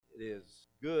It is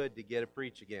good to get to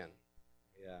preach again.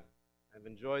 Yeah, I've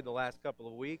enjoyed the last couple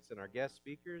of weeks and our guest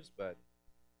speakers, but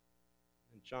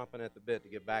I'm chomping at the bit to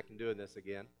get back and doing this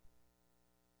again.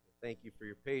 Thank you for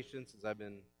your patience as I've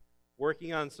been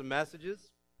working on some messages.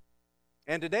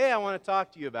 And today I want to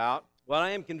talk to you about what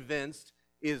I am convinced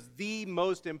is the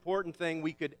most important thing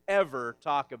we could ever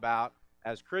talk about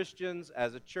as Christians,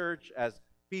 as a church, as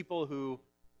people who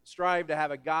strive to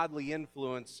have a godly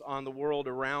influence on the world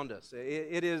around us.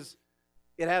 It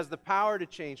has the power to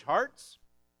change hearts.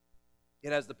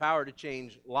 It has the power to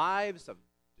change lives, to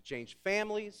change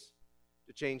families,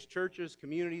 to change churches,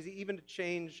 communities, even to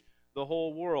change the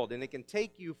whole world. And it can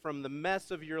take you from the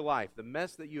mess of your life, the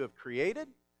mess that you have created,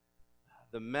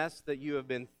 the mess that you have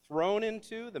been thrown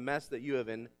into, the mess that you have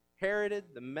inherited,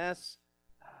 the mess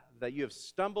that you have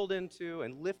stumbled into,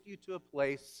 and lift you to a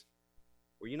place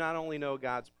where you not only know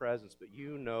God's presence, but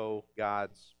you know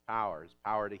God's power, His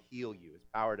power to heal you, His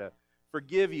power to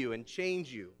forgive you and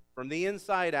change you from the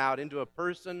inside out into a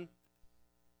person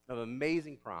of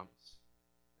amazing promise,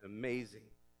 amazing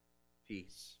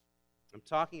peace. I'm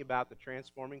talking about the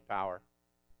transforming power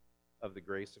of the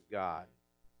grace of God,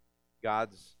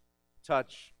 God's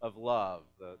touch of love,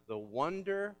 the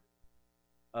wonder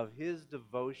of His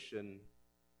devotion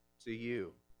to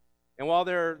you. And while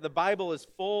the Bible is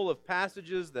full of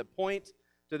passages that point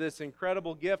to this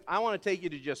incredible gift, I want to take you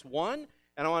to just one,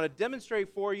 and I want to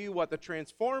demonstrate for you what the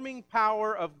transforming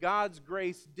power of God's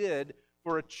grace did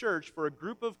for a church, for a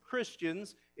group of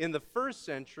Christians in the first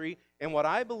century, and what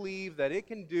I believe that it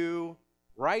can do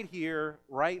right here,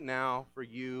 right now, for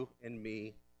you and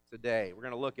me today. We're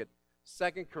going to look at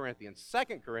 2 Corinthians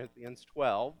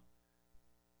 12,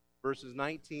 verses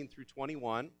 19 through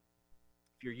 21.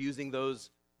 If you're using those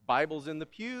Bibles in the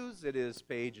pews, it is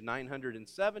page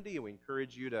 970, and we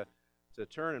encourage you to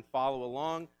turn and follow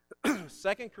along. 2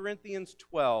 Corinthians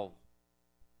 12.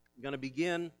 I'm going to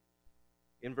begin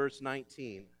in verse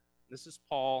 19. This is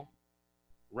Paul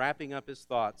wrapping up his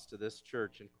thoughts to this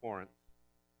church in Corinth.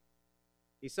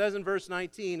 He says in verse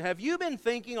 19, "Have you been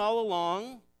thinking all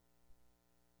along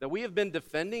that we have been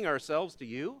defending ourselves to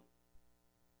you?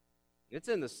 It's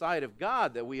in the sight of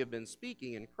God that we have been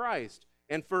speaking in Christ,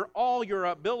 and for all your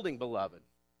upbuilding, beloved.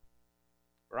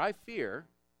 For I fear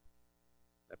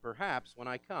that perhaps when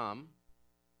I come,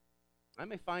 I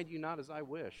may find you not as I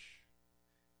wish,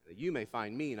 that you may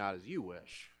find me not as you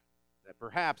wish, that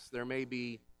perhaps there may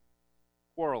be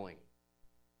quarreling,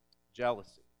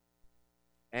 jealousy,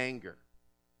 anger,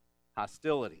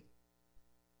 hostility,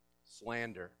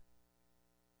 slander,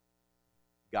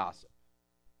 gossip,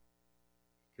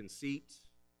 conceit,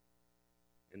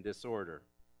 and disorder.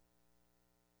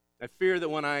 I fear that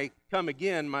when I come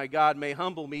again, my God may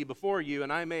humble me before you,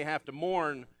 and I may have to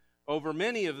mourn over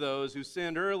many of those who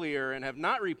sinned earlier and have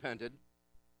not repented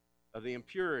of the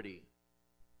impurity,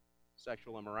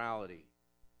 sexual immorality,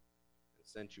 and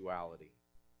sensuality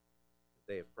that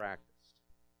they have practiced."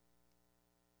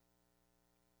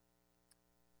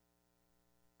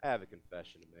 I have a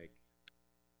confession to make.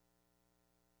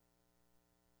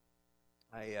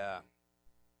 I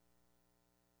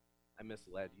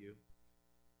misled you.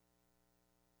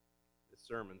 This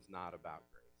sermon's not about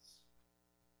grace.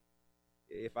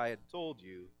 If I had told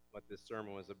you what this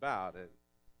sermon was about,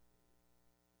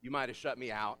 you might have shut me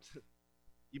out.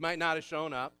 You might not have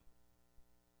shown up.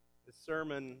 This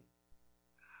sermon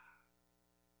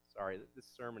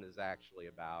is actually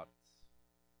about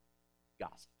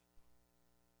gossip.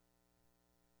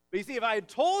 But you see, if I had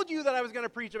told you that I was going to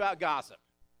preach about gossip,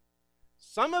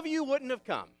 some of you wouldn't have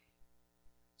come.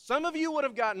 Some of you would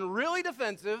have gotten really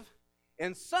defensive,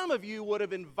 and some of you would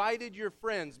have invited your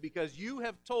friends because you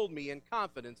have told me in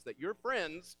confidence that your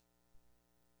friends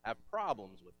have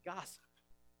problems with gossip.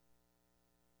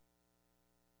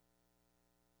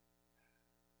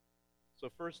 So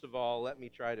first of all, let me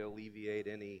try to alleviate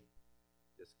any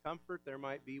discomfort there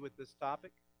might be with this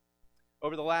topic.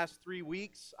 Over the last 3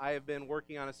 weeks, I have been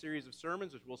working on a series of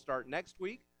sermons, which will start next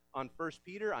week on 1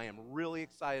 Peter. I am really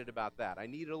excited about that. I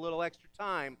needed a little extra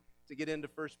time to get into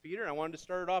 1 Peter, and I wanted to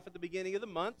start it off at the beginning of the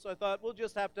month, so I thought we'll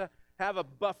just have to have a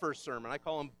buffer sermon. I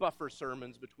call them buffer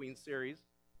sermons between series.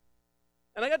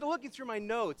 And I got to looking through my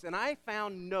notes, and I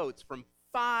found notes from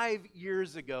 5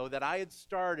 years ago that I had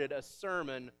started a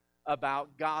sermon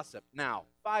about gossip. Now,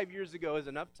 5 years ago is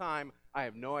enough time. I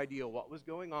have no idea what was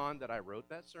going on that I wrote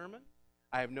that sermon.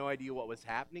 I have no idea what was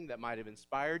happening that might have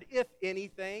inspired. If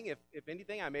anything,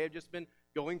 I may have just been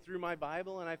going through my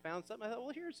Bible and I found something. I thought,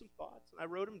 well, here's some thoughts. And I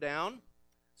wrote them down.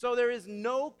 So there is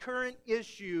no current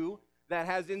issue that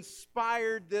has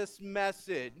inspired this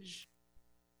message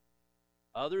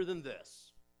other than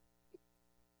this.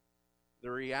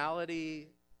 the reality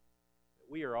that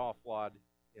we are all flawed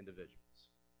individuals,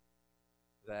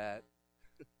 that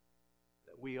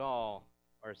we all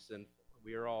are sinful,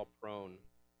 we are all prone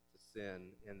to sin,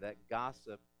 and that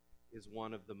gossip is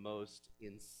one of the most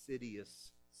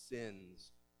insidious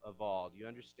sins of all. Do you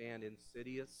understand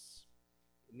insidious?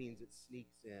 It means it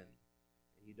sneaks in,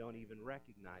 and you don't even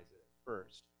recognize it at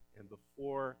first. And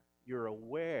before you're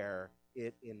aware,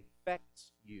 it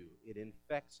infects you. It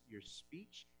infects your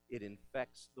speech. It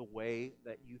infects the way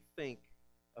that you think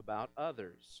about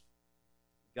others.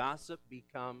 Gossip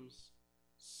becomes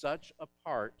such a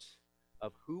part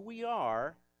of who we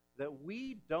are that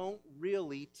we don't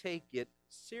really take it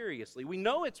seriously. We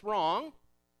know it's wrong.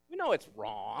 We know it's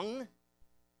wrong.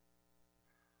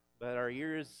 But our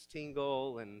ears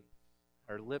tingle and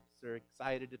our lips are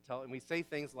excited to tell. And we say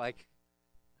things like,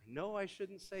 I know I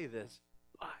shouldn't say this,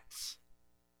 but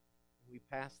we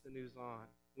pass the news on.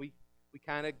 We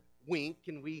kind of wink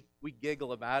and we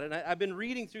giggle about it. And I've been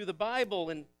reading through the Bible,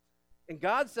 and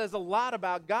God says a lot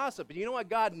about gossip. And you know what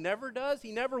God never does?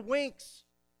 He never winks.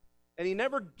 And he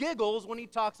never giggles when he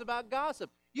talks about gossip.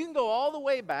 You can go all the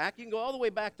way back. You can go all the way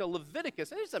back to Leviticus.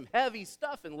 There's some heavy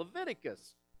stuff in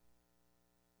Leviticus.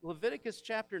 Leviticus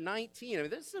chapter 19. I mean,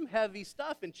 there's some heavy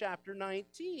stuff in chapter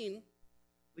 19.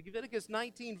 Leviticus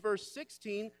 19, verse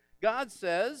 16, God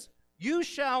says, you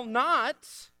shall not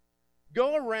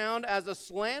go around as a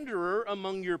slanderer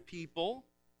among your people,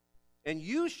 and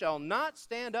you shall not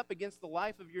stand up against the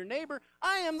life of your neighbor.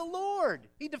 I am the Lord.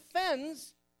 He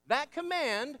defends that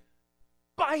command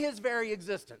by his very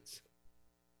existence.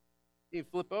 You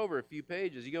flip over a few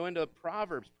pages. You go into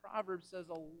Proverbs. Proverbs says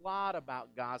a lot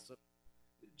about gossip.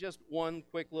 Just one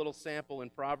quick little sample in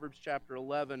Proverbs chapter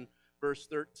 11, verse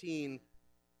 13.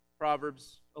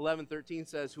 Proverbs 11:13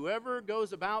 says, whoever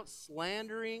goes about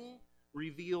slandering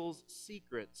reveals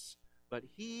secrets, but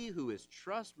he who is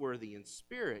trustworthy in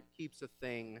spirit keeps a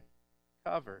thing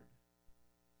covered.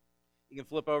 You can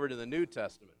flip over to the New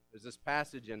Testament. There's this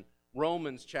passage in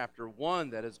Romans chapter 1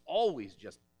 that has always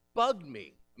just bugged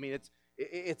me. I mean,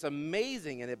 it's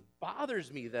amazing, and it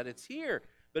bothers me that it's here.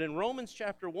 But in Romans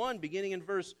chapter 1, beginning in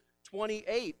verse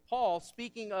 28, Paul,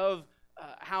 speaking of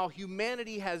how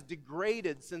humanity has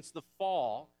degraded since the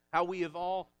fall, how we have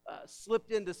all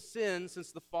slipped into sin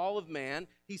since the fall of man,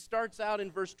 he starts out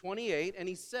in verse 28, and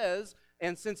he says,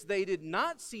 and since they did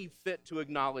not see fit to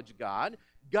acknowledge God,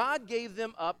 God gave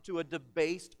them up to a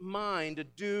debased mind to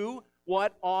do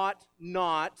what ought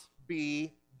not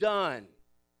be done.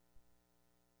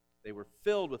 They were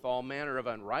filled with all manner of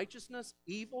unrighteousness,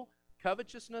 evil,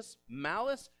 covetousness,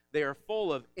 malice. They are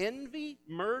full of envy,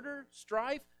 murder,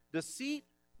 strife, deceit,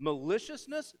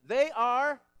 maliciousness. They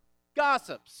are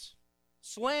gossips,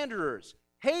 slanderers,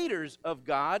 haters of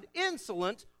God,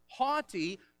 insolent,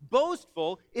 haughty,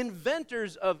 boastful,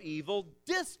 inventors of evil,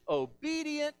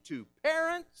 disobedient to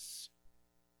parents,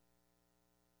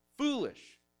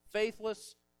 foolish,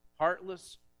 faithless,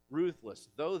 heartless, ruthless,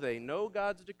 though they know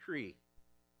God's decree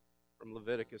from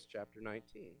Leviticus chapter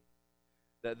 19,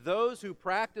 that those who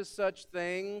practice such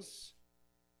things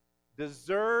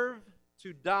deserve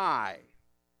to die.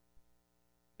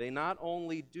 They not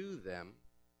only do them,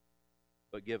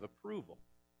 but give approval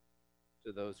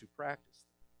to those who practice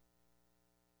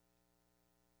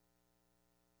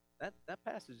them. That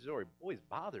passage has always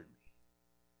bothered me.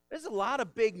 There's a lot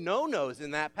of big no-nos in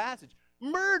that passage.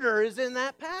 Murder is in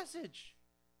that passage.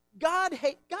 God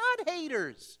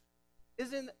haters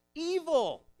is in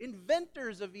evil,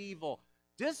 inventors of evil,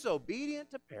 disobedient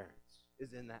to parents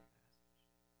is in that passage.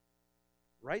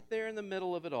 Right there in the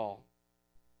middle of it all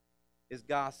is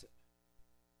gossip.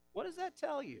 What does that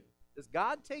tell you? Does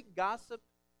God take gossip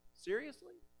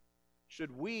seriously?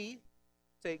 Should we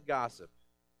take gossip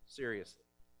seriously?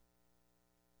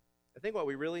 I think what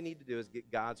we really need to do is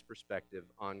get God's perspective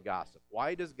on gossip.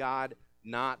 Why does God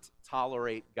not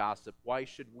tolerate gossip? Why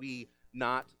should we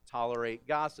not tolerate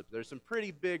gossip? There's some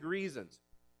pretty big reasons.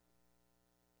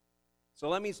 So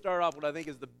let me start off what I think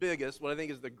is the biggest, what I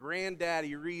think is the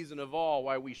granddaddy reason of all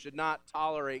why we should not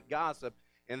tolerate gossip,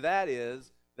 and that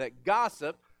is that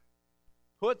gossip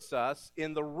puts us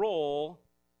in the role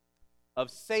of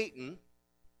Satan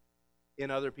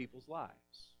in other people's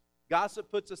lives. Gossip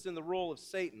puts us in the role of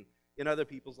Satan in other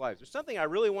people's lives. There's something I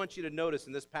really want you to notice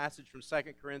in this passage from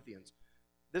 2 Corinthians.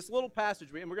 This little passage,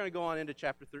 and we're going to go on into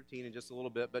chapter 13 in just a little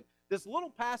bit, but this little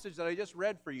passage that I just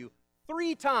read for you,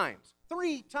 three times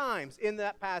in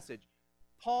that passage,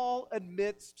 Paul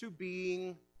admits to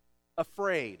being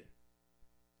afraid.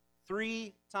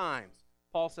 3 times,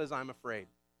 Paul says, I'm afraid.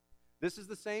 This is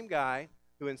the same guy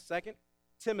who in 2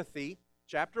 Timothy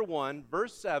chapter 1,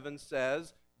 verse 7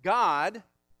 says, God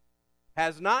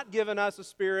has not given us a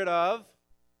spirit of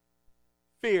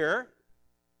fear,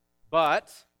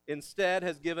 but instead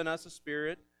has given us a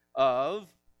spirit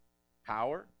of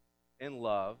power and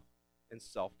love and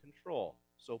self-control.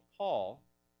 So Paul,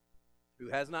 who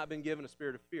has not been given a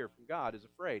spirit of fear from God, is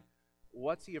afraid.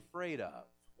 What's he afraid of?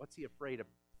 What's he afraid of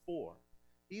for?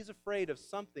 He's afraid of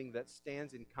something that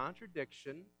stands in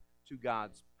contradiction to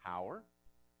God's power,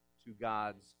 to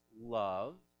God's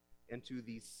love, and to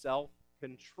the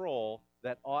self-control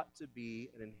that ought to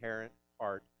be an inherent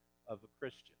part of a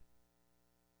Christian.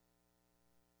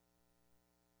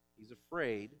 He's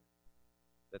afraid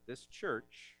that this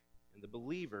church and the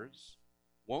believers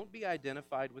won't be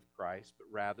identified with Christ, but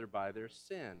rather by their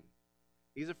sin.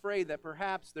 He's afraid that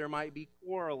perhaps there might be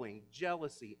quarreling,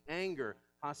 jealousy, anger,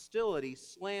 hostility,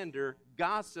 slander,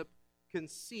 gossip,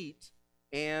 conceit,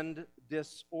 and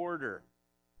disorder.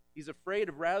 He's afraid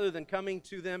of, rather than coming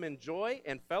to them in joy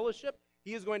and fellowship,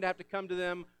 he is going to have to come to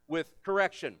them with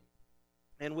correction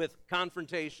and with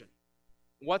confrontation.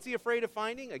 What's he afraid of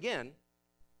finding? Again,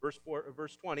 verse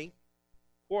 20,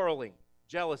 quarreling,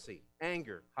 jealousy,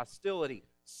 anger, hostility,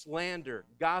 slander,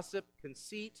 gossip,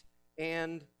 conceit,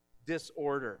 and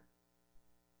disorder.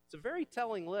 It's a very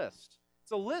telling list.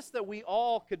 It's a list that we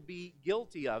all could be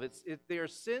guilty of. They are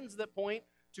sins that point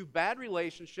to bad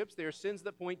relationships. They are sins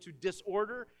that point to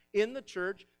disorder in the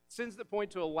church, sins that point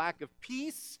to a lack of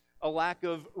peace, a lack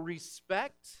of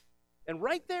respect. And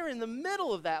right there in the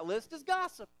middle of that list is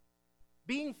gossip,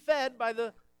 being fed by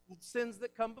the sins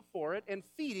that come before it and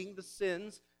feeding the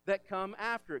sins that come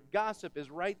after it. Gossip is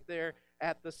right there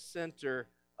at the center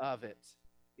of it.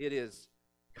 It is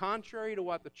contrary to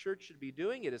what the church should be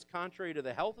doing. It is contrary to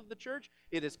the health of the church.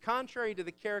 It is contrary to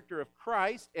the character of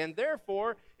Christ, and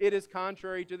therefore it is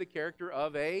contrary to the character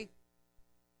of a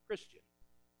Christian.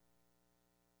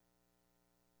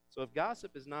 So if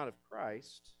gossip is not of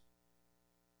Christ,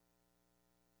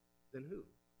 then who?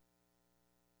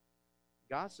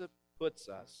 Gossip puts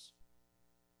us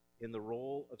in the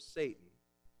role of Satan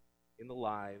in the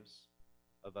lives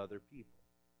of other people.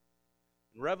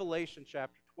 In Revelation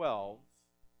chapter 12,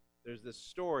 there's this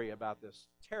story about this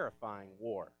terrifying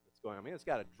war that's going on. I mean, it's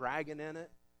got a dragon in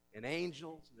it and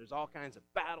angels, and there's all kinds of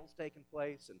battles taking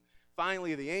place. And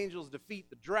finally, the angels defeat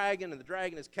the dragon, and the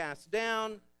dragon is cast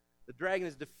down. The dragon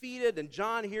is defeated, and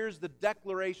John hears the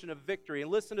declaration of victory.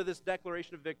 And listen to this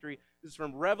declaration of victory. This is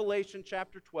from Revelation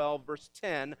chapter 12, verse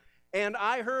 10. And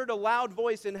I heard a loud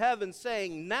voice in heaven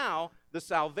saying, now the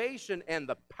salvation and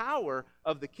the power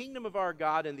of the kingdom of our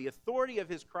God and the authority of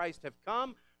his Christ have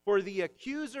come. For the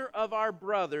accuser of our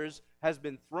brothers has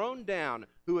been thrown down,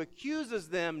 who accuses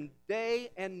them day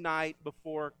and night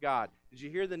before God. Did you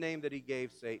hear the name that he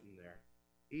gave Satan there?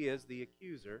 He is the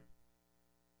accuser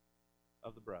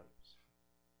of the brothers.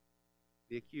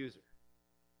 The accuser.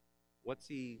 What's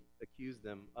he accused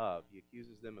them of? He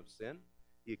accuses them of sin.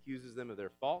 He accuses them of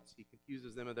their faults. He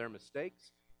accuses them of their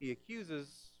mistakes. He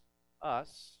accuses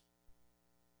us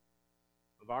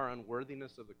of our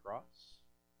unworthiness of the cross,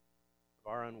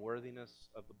 of our unworthiness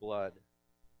of the blood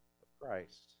of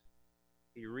Christ.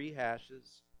 He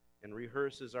rehashes and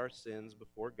rehearses our sins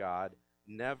before God,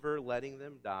 never letting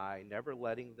them die, never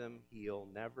letting them heal,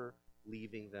 never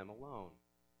leaving them alone.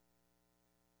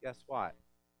 Guess what?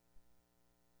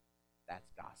 That's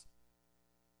gossip.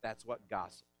 That's what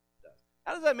gossip does.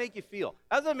 How does that make you feel?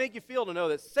 How does that make you feel to know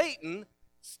that Satan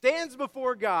stands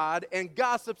before God and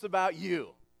gossips about you?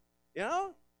 You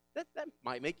know? That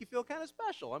might make you feel kind of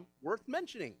special. I'm worth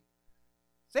mentioning.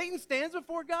 Satan stands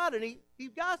before God and he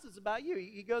gossips about you.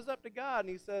 He goes up to God and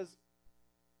he says,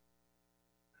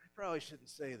 I probably shouldn't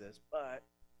say this, but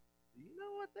do you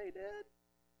know what they did?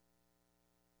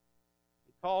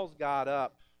 He calls God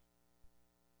up.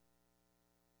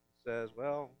 He says,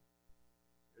 well,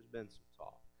 there's been some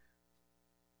talk.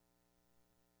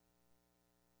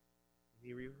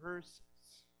 He rehearses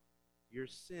your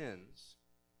sins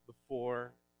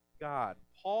before God.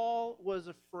 Paul was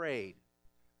afraid.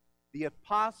 The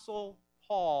Apostle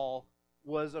Paul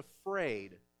was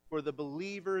afraid for the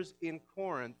believers in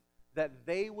Corinth that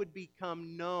they would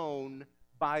become known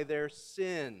by their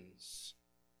sins.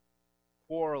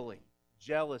 Quarreling,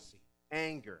 jealousy,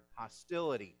 anger,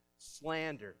 hostility,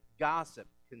 slander, gossip,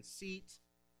 conceit,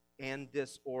 and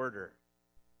disorder.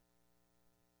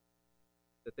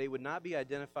 That they would not be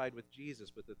identified with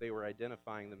Jesus, but that they were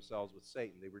identifying themselves with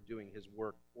Satan. They were doing his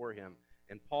work for him.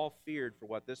 And Paul feared for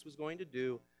what this was going to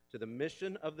do to the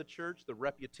mission of the church, the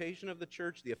reputation of the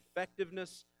church, the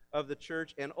effectiveness of the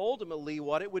church, and ultimately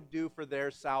what it would do for their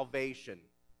salvation.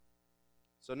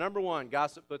 So number one,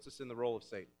 gossip puts us in the role of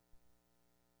Satan.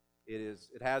 It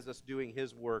has us doing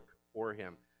his work for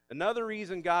him. Another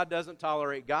reason God doesn't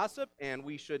tolerate gossip, and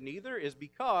we shouldn't either, is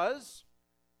because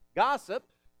gossip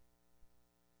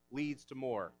leads to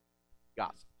more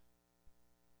gossip.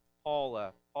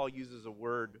 Paul uses a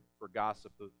word for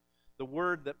gossip. The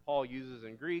word that Paul uses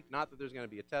in Greek, not that there's going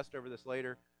to be a test over this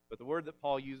later, but the word that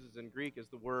Paul uses in Greek is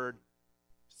the word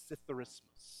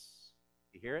psitherismus.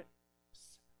 You hear it?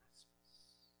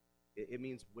 Psitherismus. It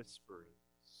means whispering.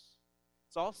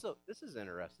 It's also, this is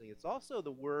interesting, it's also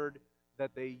the word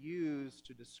that they use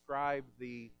to describe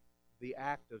the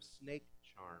act of snake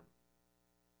charm.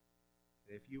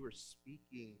 If you were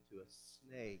speaking to a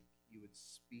snake, you would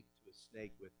speak to a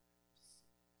snake with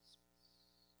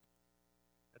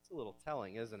That's a little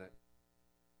telling, isn't it?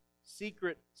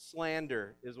 Secret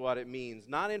slander is what it means.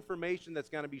 Not information that's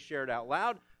going to be shared out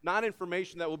loud, not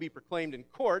information that will be proclaimed in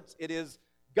courts. It is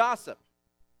gossip.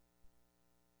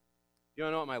 You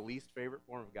want to know what my least favorite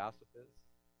form of gossip is?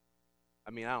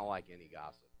 I mean, I don't like any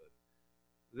gossip,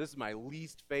 but this is my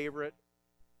least favorite.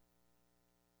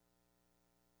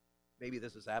 Maybe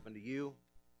this has happened to you.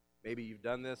 Maybe you've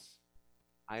done this.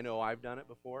 I know I've done it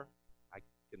before. I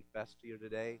confess to you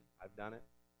today, I've done it.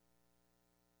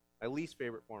 My least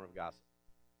favorite form of gossip.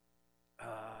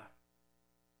 I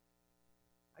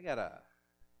got a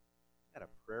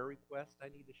prayer request I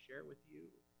need to share with you.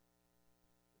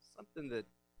 It's something that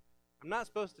I'm not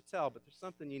supposed to tell, but there's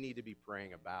something you need to be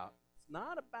praying about. It's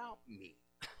not about me.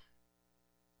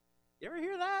 You ever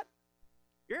hear that?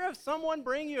 You ever have someone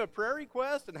bring you a prayer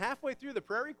request, and halfway through the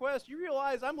prayer request, you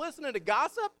realize I'm listening to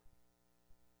gossip?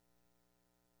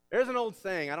 There's an old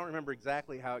saying. I don't remember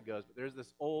exactly how it goes, but there's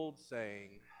this old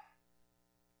saying.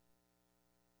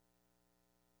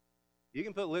 You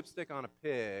can put lipstick on a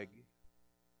pig.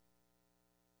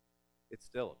 It's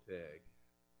still a pig.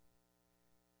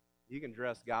 You can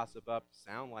dress gossip up to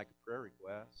sound like a prayer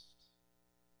request.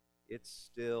 It's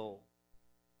still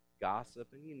gossip,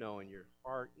 and you know in your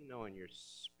heart, you know in your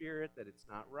spirit that it's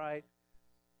not right.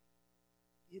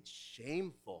 It's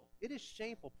shameful. It is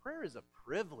shameful. Prayer is a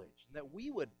privilege, and that we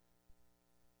would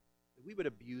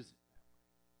abuse it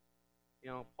that way.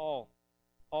 You know,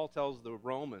 Paul tells the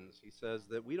Romans, he says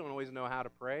that we don't always know how to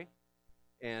pray,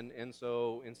 and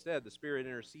so instead the Spirit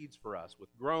intercedes for us with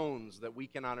groans that we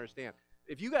cannot understand.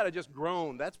 If you got to just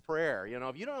groan, that's prayer. You know,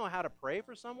 if you don't know how to pray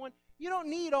for someone, you don't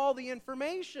need all the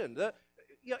information.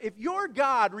 If your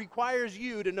God requires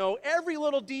you to know every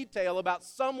little detail about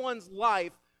someone's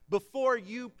life before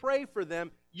you pray for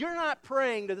them, you're not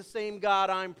praying to the same God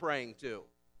I'm praying to.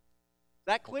 Is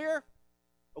that clear?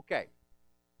 Okay.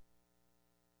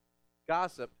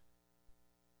 Gossip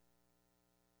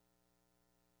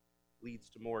leads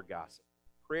to more gossip.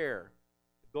 Prayer,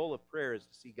 the goal of prayer is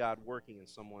to see God working in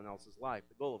someone else's life.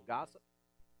 The goal of gossip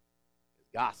is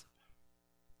gossip.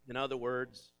 In other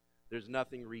words, there's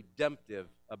nothing redemptive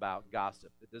about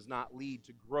gossip. It does not lead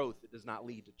to growth. It does not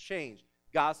lead to change.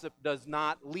 Gossip does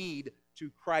not lead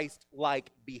to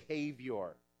Christ-like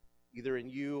behavior, either in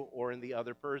you or in the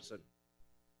other person.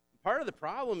 Part of the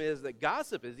problem is that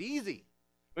gossip is easy.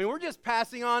 I mean, we're just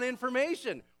passing on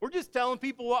information. We're just telling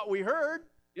people what we heard.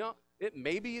 You know,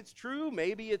 maybe it's true,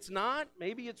 maybe it's not,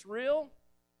 maybe it's real.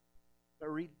 But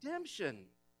redemption,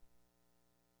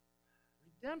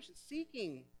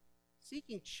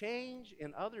 seeking change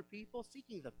in other people,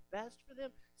 seeking the best for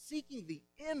them, seeking the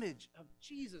image of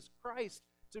Jesus Christ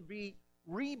to be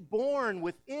reborn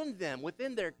within them,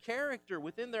 within their character,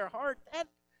 within their heart,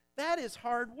 that is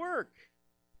hard work.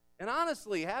 And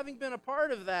honestly, having been a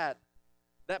part of that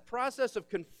process of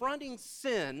confronting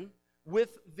sin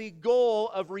with the goal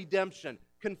of redemption,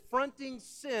 confronting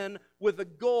sin with the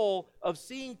goal of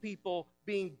seeing people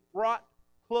being brought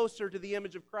closer to the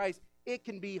image of Christ, it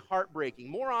can be heartbreaking.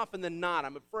 More often than not,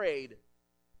 I'm afraid,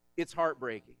 it's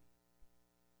heartbreaking.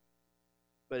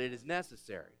 But it is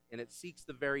necessary, and it seeks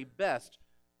the very best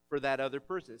for that other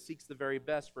person. It seeks the very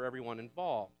best for everyone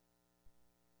involved.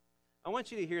 I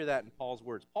want you to hear that in Paul's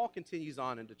words. Paul continues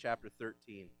on into chapter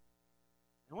 13.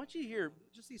 I want you to hear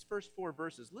just these first 4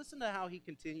 verses. Listen to how he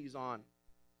continues on.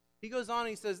 He goes on and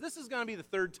he says, this is going to be the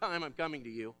 3rd time I'm coming to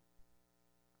you.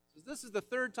 He says, this is the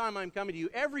 3rd time I'm coming to you.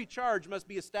 Every charge must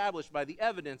be established by the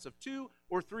evidence of 2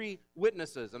 or 3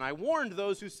 witnesses. And I warned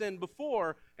those who sinned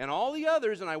before and all the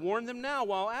others, and I warn them now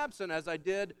while absent, as I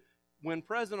did when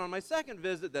present on my 2nd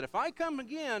visit, that if I come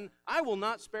again, I will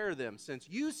not spare them, since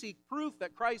you seek proof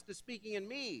that Christ is speaking in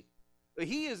me. But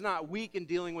he is not weak in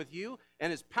dealing with you,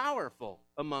 and is powerful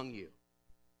among you.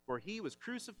 For he was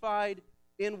crucified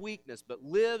in weakness, but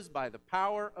lives by the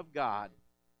power of God.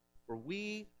 For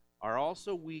we are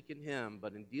also weak in him,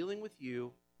 but in dealing with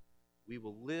you, we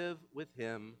will live with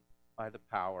him by the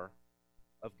power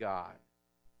of God.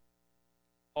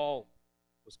 Paul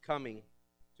was coming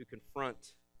to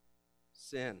confront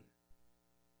sin,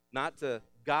 not to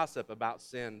gossip about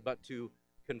sin, but to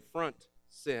confront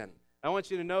sin. I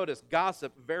want you to notice,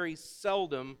 gossip, very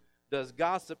seldom does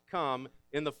gossip come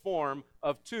in the form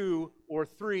of 2 or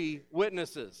 3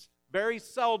 witnesses. Very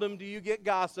seldom do you get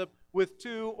gossip with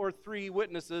 2 or 3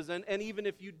 witnesses, and even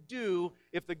if you do,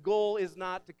 if the goal is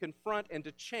not to confront and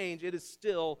to change, it is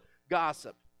still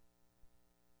gossip.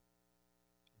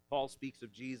 Paul speaks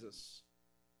of Jesus,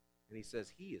 and he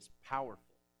says, he is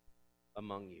powerful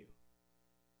among you.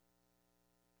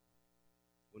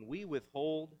 When we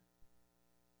withhold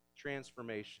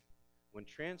transformation, when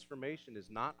transformation is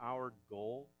not our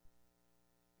goal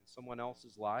in someone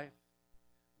else's life,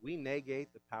 we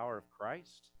negate the power of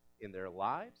Christ in their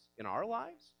lives, in our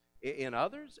lives, in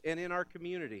others, and in our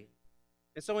community.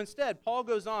 And so instead, Paul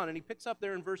goes on and he picks up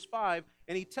there in verse 5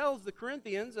 and he tells the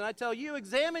Corinthians, and I tell you,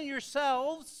 examine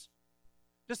yourselves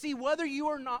to see whether you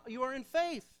are in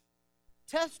faith.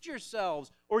 Test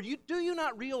yourselves. Or do you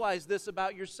not realize this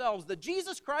about yourselves, that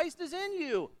Jesus Christ is in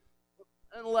you,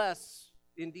 unless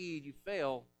indeed you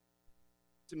fail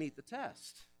to meet the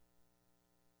test.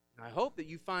 I hope that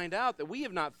you find out that we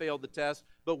have not failed the test,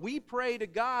 but we pray to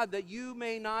God that you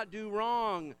may not do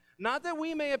wrong, not that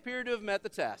we may appear to have met the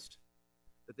test,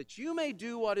 but that you may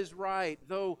do what is right,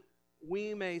 though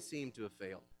we may seem to have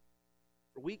failed.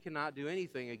 For we cannot do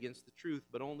anything against the truth,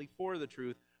 but only for the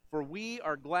truth. For we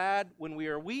are glad when we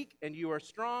are weak and you are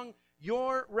strong.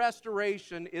 Your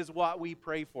restoration is what we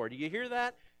pray for. Do you hear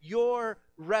that? Your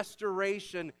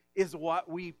restoration is what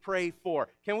we pray for.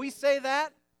 Can we say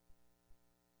that?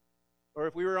 Or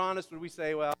if we were honest, would we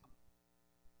say, well,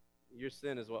 your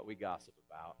sin is what we gossip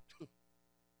about?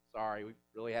 Sorry, we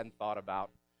really hadn't thought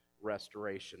about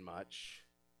restoration much.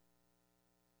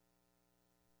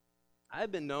 I've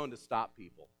been known to stop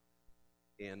people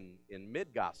in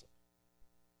mid-gossip.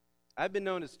 I've been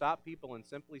known to stop people and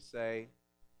simply say,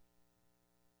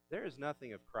 there is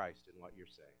nothing of Christ in what you're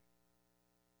saying.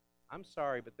 I'm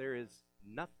sorry, but there is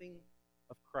nothing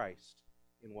of Christ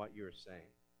in what you're saying.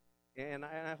 And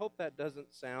I hope that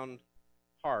doesn't sound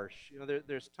harsh. You know,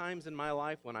 there's times in my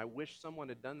life when I wish someone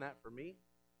had done that for me.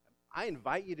 I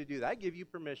invite you to do that. I give you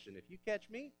permission. If you catch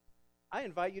me, I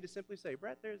invite you to simply say,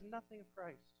 Brett, there's nothing of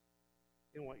Christ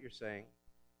in what you're saying.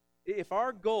 If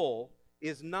our goal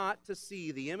is not to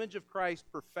see the image of Christ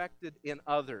perfected in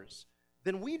others,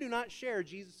 then we do not share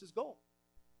Jesus' goal.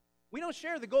 We don't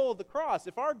share the goal of the cross.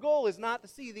 If our goal is not to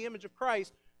see the image of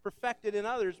Christ perfected in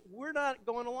others, we're not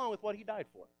going along with what he died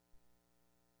for.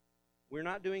 We're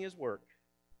not doing his work.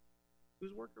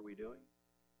 Whose work are we doing?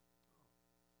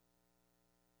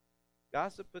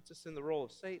 Gossip puts us in the role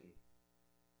of Satan.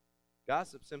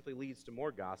 Gossip simply leads to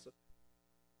more gossip.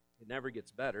 It never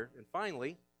gets better. And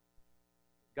finally,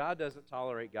 God doesn't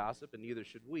tolerate gossip, and neither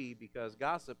should we, because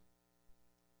gossip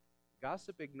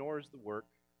ignores the work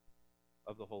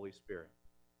of the Holy Spirit.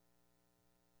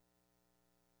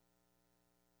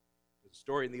 There's a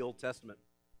story in the Old Testament.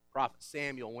 Prophet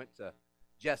Samuel went to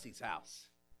Jesse's house.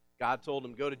 God told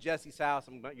him, go to Jesse's house.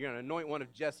 You're going to anoint one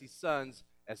of Jesse's sons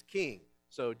as king.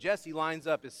 So Jesse lines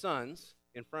up his sons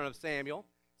in front of Samuel.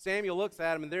 Samuel looks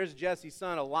at him, and there's Jesse's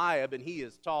son Eliab, and he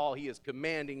is tall, he is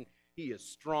commanding, he is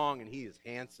strong, and he is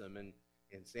handsome. And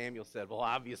Samuel said, well,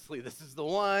 obviously this is the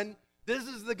one. This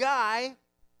is the guy.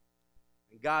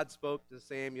 And God spoke to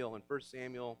Samuel in 1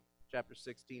 Samuel chapter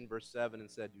 16, verse 7, and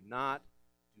said, do not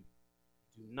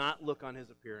look on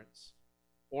his appearance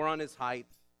or on his height,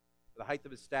 the height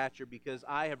of his stature, because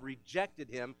I have rejected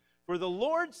him. For the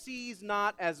Lord sees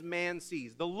not as man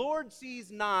sees. The Lord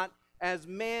sees not as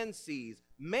man sees.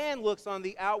 Man looks on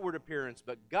the outward appearance,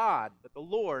 but the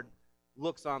Lord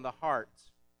looks on the heart.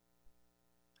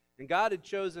 And God had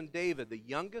chosen David, the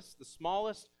youngest, the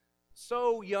smallest,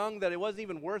 so young that it wasn't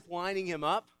even worth lining him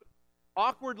up.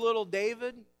 Awkward little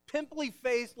David,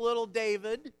 pimply-faced little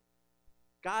David.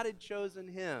 God had chosen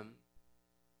him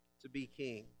to be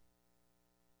king.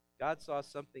 God saw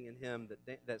something in him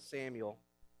that Samuel,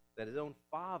 that his own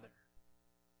father,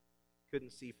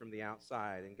 couldn't see from the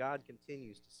outside. And God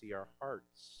continues to see our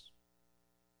hearts.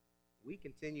 We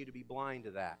continue to be blind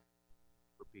to that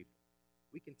for people.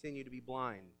 We continue to be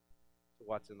blind to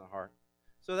what's in the heart.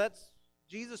 So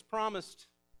Jesus promised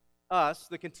us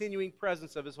the continuing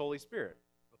presence of his Holy Spirit.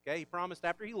 Okay, he promised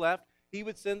after he left, he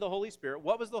would send the Holy Spirit.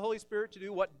 What was the Holy Spirit to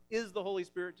do? What is the Holy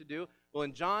Spirit to do? Well,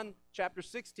 in John chapter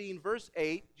 16, verse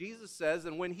 8, Jesus says,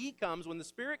 and when the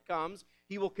Spirit comes,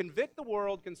 he will convict the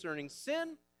world concerning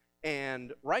sin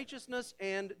and righteousness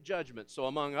and judgment. So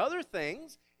among other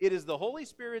things, it is the Holy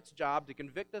Spirit's job to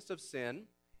convict us of sin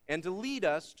and to lead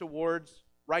us towards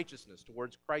righteousness,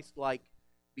 towards Christ-like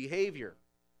behavior.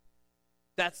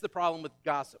 That's the problem with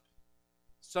gossip.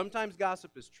 Sometimes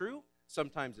gossip is true,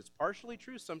 sometimes it's partially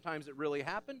true, sometimes it really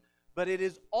happened, but it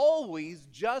is always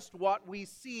just what we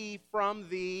see from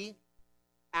the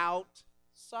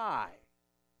outside.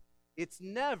 It's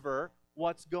never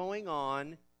what's going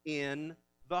on in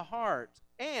the heart.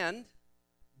 And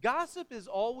gossip is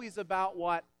always about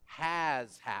what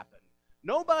has happened.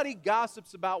 Nobody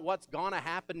gossips about what's going to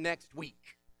happen next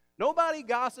week. Nobody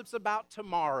gossips about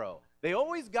tomorrow. They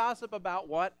always gossip about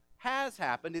what has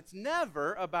happened. It's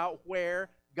never about where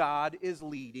God is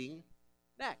leading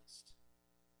next.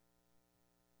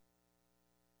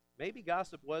 Maybe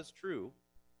gossip was true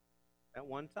at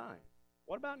one time.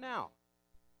 What about now?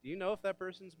 Do you know if that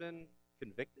person's been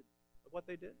convicted of what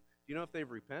they did? Do you know if they've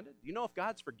repented? Do you know if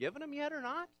God's forgiven them yet or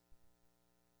not?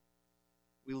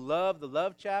 We love the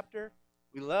love chapter.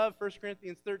 We love 1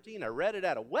 Corinthians 13. I read it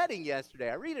at a wedding yesterday.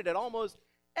 I read it at almost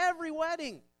every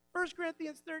wedding. 1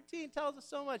 Corinthians 13 tells us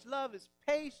so much. Love is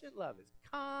patient. Love is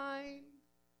kind.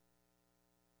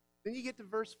 Then you get to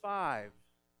verse 5.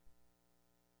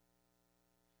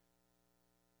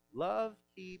 Love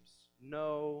keeps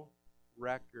no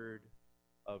record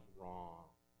of wrongs.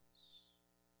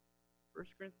 1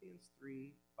 Corinthians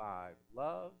 3:5.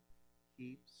 Love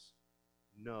keeps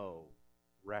no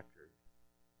record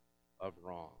of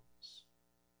wrongs.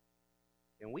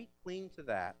 Can we cling to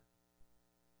that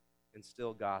and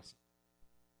still gossip?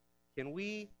 Can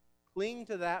we cling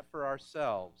to that for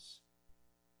ourselves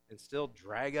and still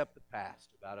drag up the past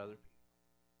about other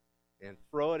people and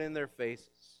throw it in their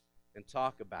faces and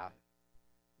talk about it?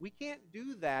 We can't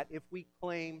do that if we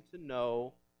claim to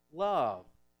know love.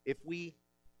 If we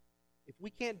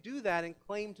can't do that and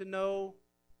claim to know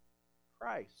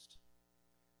Christ.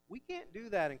 We can't do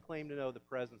that and claim to know the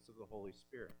presence of the Holy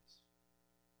Spirit.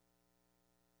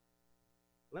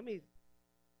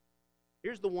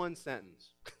 Here's the one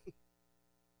sentence.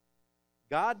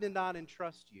 God did not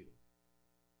entrust you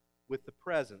with the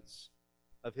presence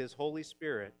of His Holy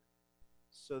Spirit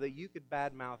so that you could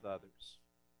badmouth others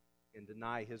and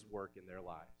deny His work in their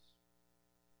lives.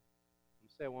 Let me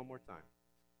say it one more time.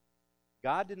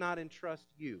 God did not entrust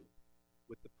you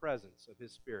with the presence of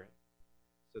His Spirit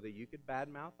so that you could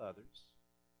badmouth others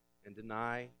and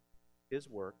deny His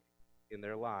work in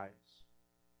their lives.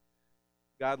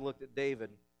 God looked at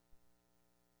David.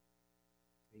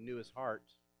 He knew his heart.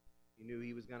 He knew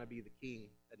he was going to be the king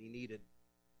that he needed.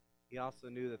 He also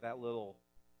knew that that little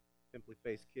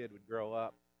pimply-faced kid would grow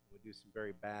up and would do some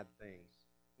very bad things.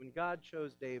 When God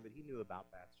chose David, He knew about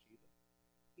Bathsheba.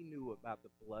 He knew about the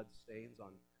blood stains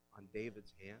on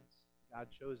David's hands. God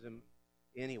chose him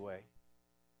anyway.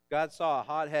 God saw a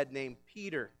hothead named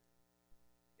Peter,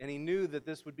 and He knew that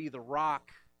this would be the rock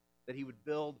that He would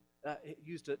build,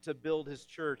 use to build His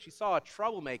church. He saw a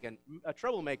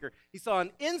troublemaker. He saw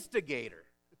an instigator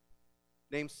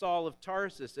named Saul of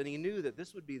Tarsus, and He knew that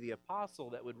this would be the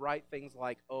apostle that would write things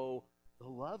like, the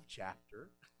love chapter,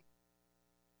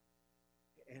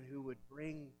 and who would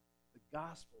bring the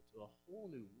gospel to a whole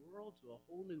new world, to a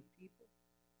whole new people.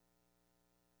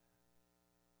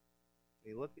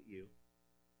 He looked at you.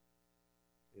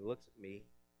 He looks at me.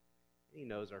 And He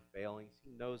knows our failings.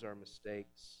 He knows our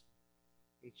mistakes.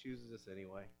 He chooses us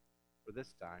anyway for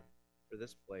this time, for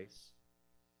this place.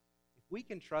 If we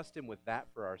can trust Him with that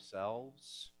for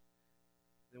ourselves,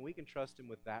 then we can trust Him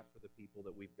with that for the people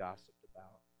that we've gossiped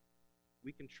about.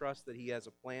 We can trust that He has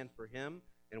a plan for Him,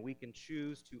 and we can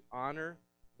choose to honor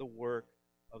the work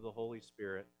of the Holy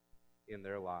Spirit in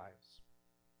their lives.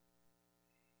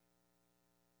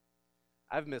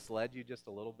 I've misled you just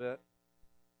a little bit.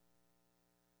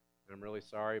 And I'm really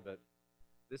sorry, but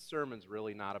this sermon's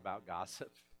really not about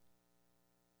gossip.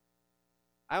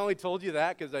 I only told you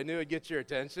that because I knew it'd get your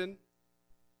attention.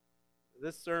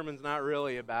 This sermon's not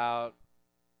really about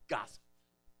gossip.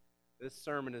 This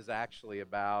sermon is actually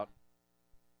about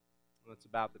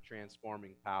the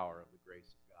transforming power of the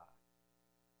grace of God.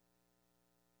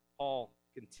 Paul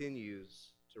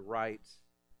continues to write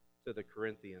to the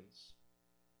Corinthians.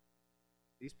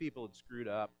 These people had screwed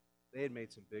up. They had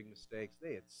made some big mistakes.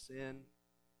 They had sinned.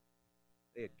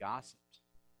 They had gossiped.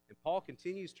 And Paul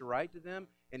continues to write to them,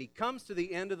 and he comes to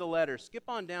the end of the letter. Skip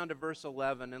on down to verse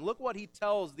 11, and look what he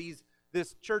tells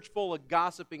this church full of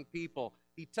gossiping people.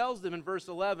 He tells them in verse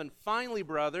 11, "Finally,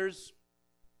 brothers,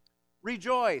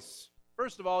 rejoice."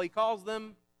 First of all, he calls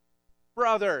them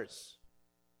brothers.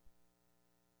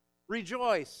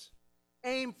 Rejoice.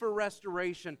 Aim for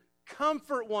restoration.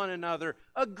 Comfort one another.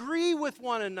 Agree with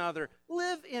one another.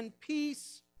 Live in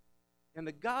peace. And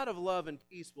the God of love and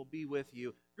peace will be with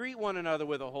you. Greet one another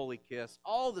with a holy kiss.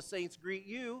 All the saints greet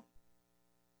you.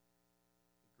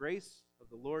 The grace of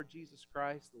the Lord Jesus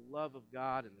Christ, the love of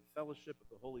God, and the fellowship of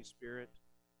the Holy Spirit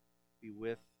be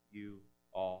with you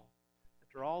all.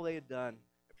 After all they had done,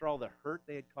 after all the hurt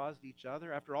they had caused each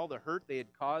other, after all the hurt they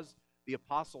had caused the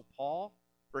Apostle Paul,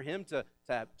 for him to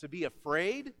be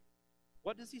afraid,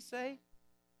 what does he say?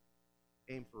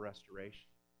 Aim for restoration.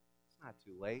 It's not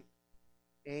too late.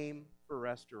 Aim for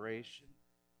restoration.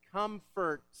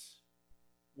 Comfort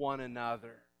one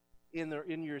another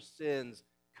in your sins.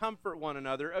 Comfort one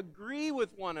another. Agree with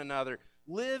one another.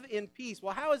 Live in peace.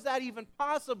 Well, how is that even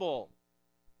possible?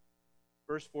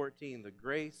 Verse 14, the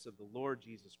grace of the Lord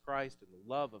Jesus Christ and the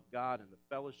love of God and the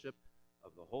fellowship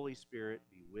of the Holy Spirit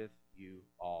be with you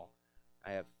all.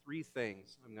 I have 3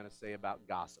 things I'm going to say about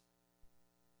gossip.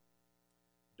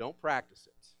 Don't practice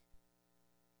it.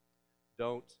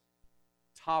 Don't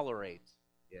tolerate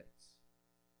it.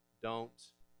 Don't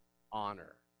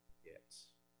honor it.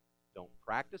 Don't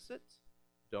practice it.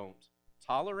 Don't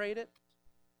tolerate it.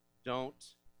 Don't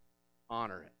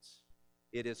honor it.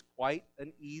 It is quite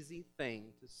an easy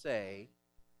thing to say,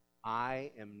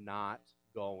 I am not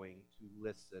going to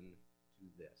listen to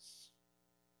this.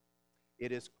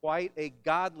 It is quite a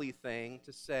godly thing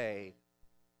to say,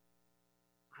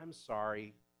 I'm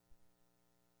sorry,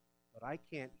 but I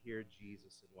can't hear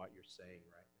Jesus in what you're saying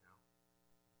right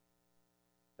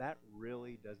now. That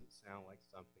really doesn't sound like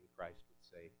something Christ would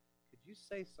say. Could you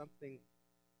say something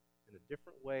in a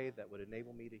different way that would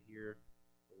enable me to hear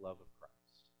the love of Christ?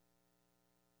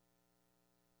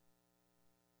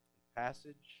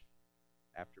 Passage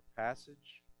after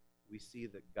passage, we see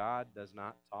that God does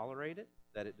not tolerate it,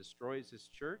 that it destroys His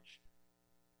church.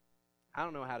 I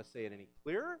don't know how to say it any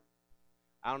clearer.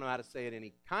 I don't know how to say it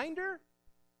any kinder.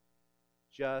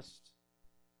 Just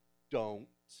don't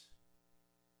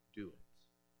do it.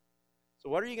 So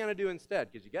what are you going to do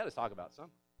instead? Because you got to talk about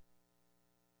something.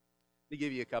 Let me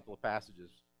give you a couple of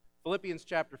passages. Philippians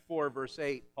chapter 4, verse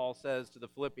 8, Paul says to the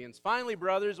Philippians, finally,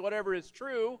 brothers, whatever is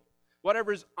true,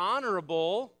 whatever is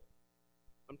honorable,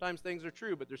 sometimes things are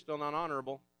true, but they're still not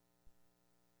honorable.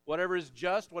 Whatever is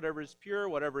just, whatever is pure,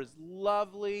 whatever is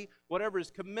lovely, whatever is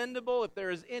commendable, if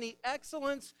there is any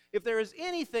excellence, if there is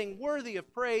anything worthy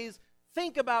of praise,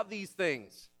 think about these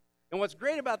things. And what's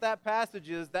great about that passage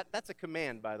is that's a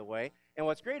command, by the way. And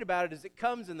what's great about it is it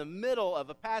comes in the middle of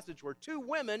a passage where 2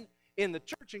 women in the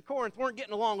church in Corinth weren't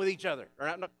getting along with each other. Or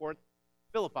not Corinth,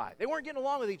 Philippi. They weren't getting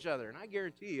along with each other. And I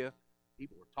guarantee you,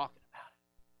 people were talking about it.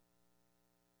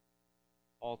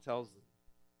 Paul tells them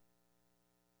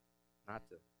not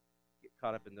to get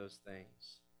caught up in those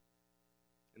things.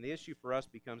 And the issue for us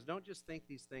becomes, don't just think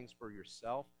these things for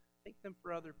yourself, think them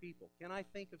for other people. Can I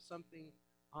think of something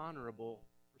honorable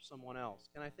for someone else?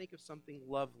 Can I think of something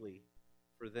lovely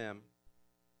for them?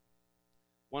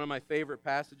 One of my favorite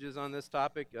passages on this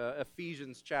topic,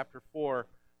 Ephesians chapter 4,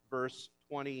 verse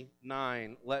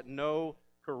 29. Let no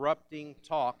corrupting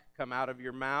talk come out of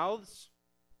your mouths,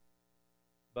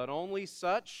 but only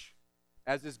such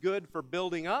as is good for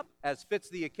building up, as fits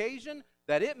the occasion,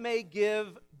 that it may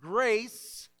give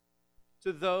grace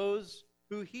to those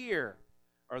who hear.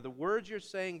 Are the words you're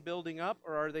saying building up,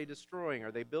 or are they destroying?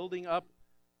 Are they building up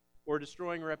or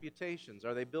destroying reputations?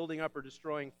 Are they building up or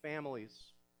destroying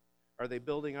families? Are they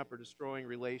building up or destroying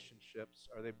relationships?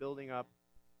 Are they building up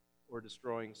or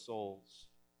destroying souls?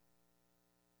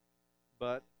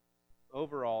 But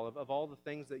overall, of all the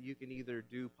things that you can either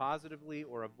do positively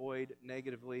or avoid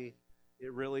negatively,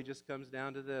 it really just comes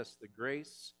down to this: the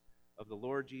grace of the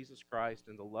Lord Jesus Christ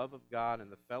and the love of God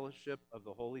and the fellowship of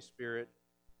the Holy Spirit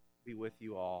be with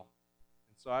you all.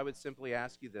 And so I would simply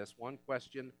ask you this one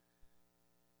question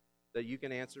that you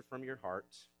can answer from your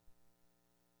heart.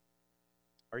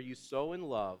 Are you so in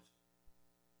love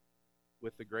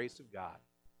with the grace of God?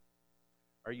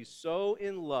 Are you so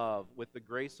in love with the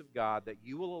grace of God that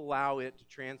you will allow it to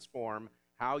transform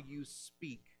how you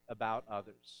speak about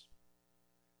others,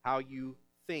 how you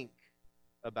think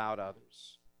about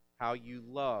others, how you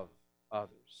love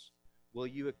others? Will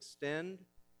you extend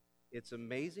its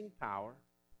amazing power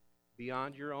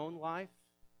beyond your own life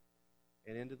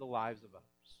and into the lives of others?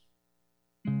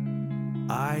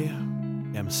 I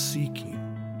am searching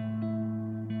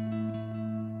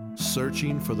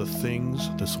for the things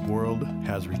this world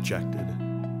has rejected,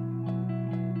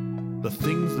 the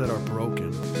things that are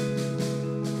broken,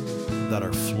 that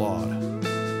are flawed,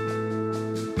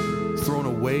 thrown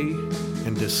away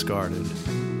and discarded.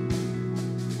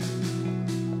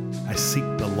 I seek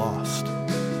the lost,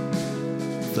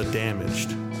 the damaged,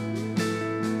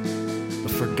 the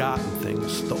forgotten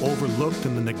things, the overlooked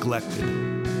and the neglected,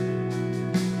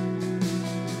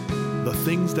 the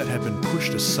things that have been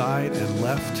pushed aside and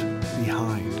left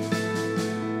behind.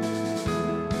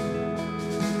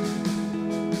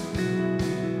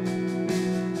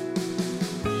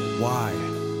 Why?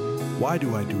 Why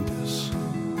do I do this?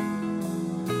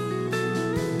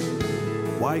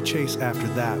 Why chase after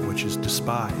that which is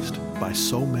despised by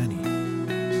so many?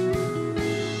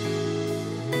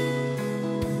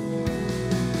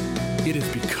 It is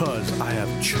because I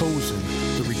have chosen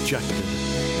the rejected.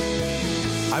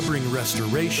 I bring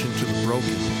restoration to the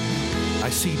broken.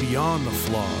 I see beyond the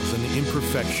flaws and the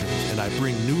imperfections, and I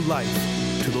bring new life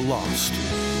to the lost.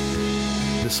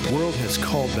 This world has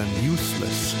called them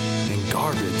useless and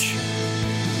garbage,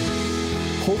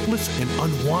 hopeless and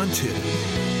unwanted.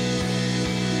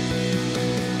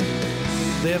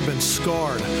 They have been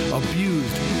scarred,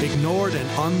 abused, ignored, and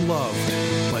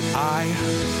unloved, but I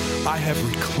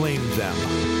have reclaimed them,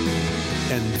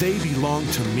 and they belong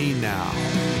to me now.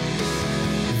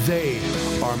 They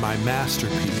are my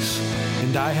masterpiece,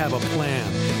 and I have a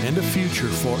plan and a future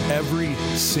for every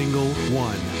single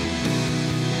one.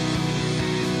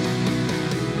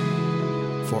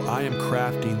 For I am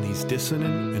crafting these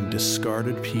dissonant and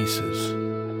discarded pieces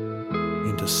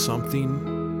into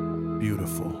something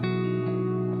beautiful.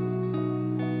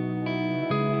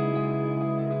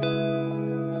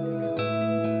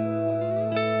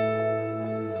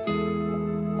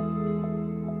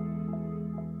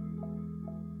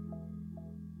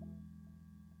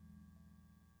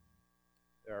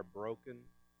 There are broken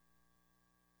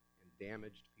and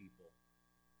damaged people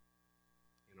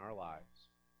in our lives.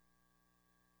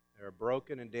 There are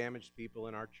broken and damaged people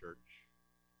in our church.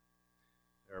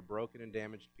 There are broken and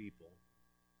damaged people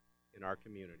in our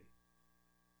community.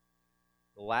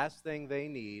 The last thing they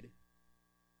need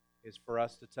is for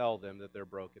us to tell them that they're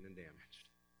broken and damaged.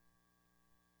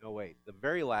 No, wait. The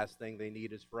very last thing they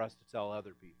need is for us to tell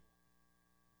other people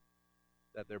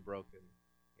that they're broken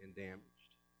and damaged.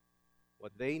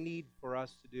 What they need for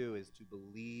us to do is to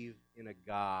believe in a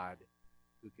God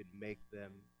who could make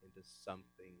them into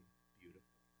something beautiful.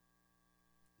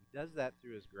 He does that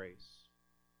through His grace.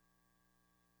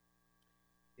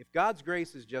 If God's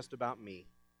grace is just about me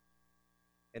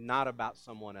and not about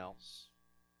someone else,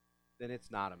 then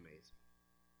it's not amazing.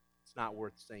 It's not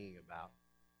worth singing about,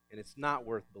 and it's not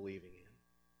worth believing in.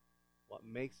 What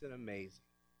makes it amazing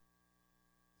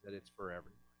is that it's for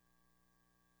everyone.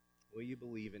 Will you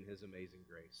believe in His amazing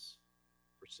grace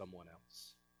for someone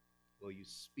else? Will you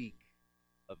speak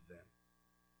of them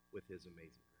with His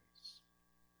amazing grace?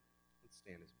 Let's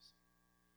stand as we sing.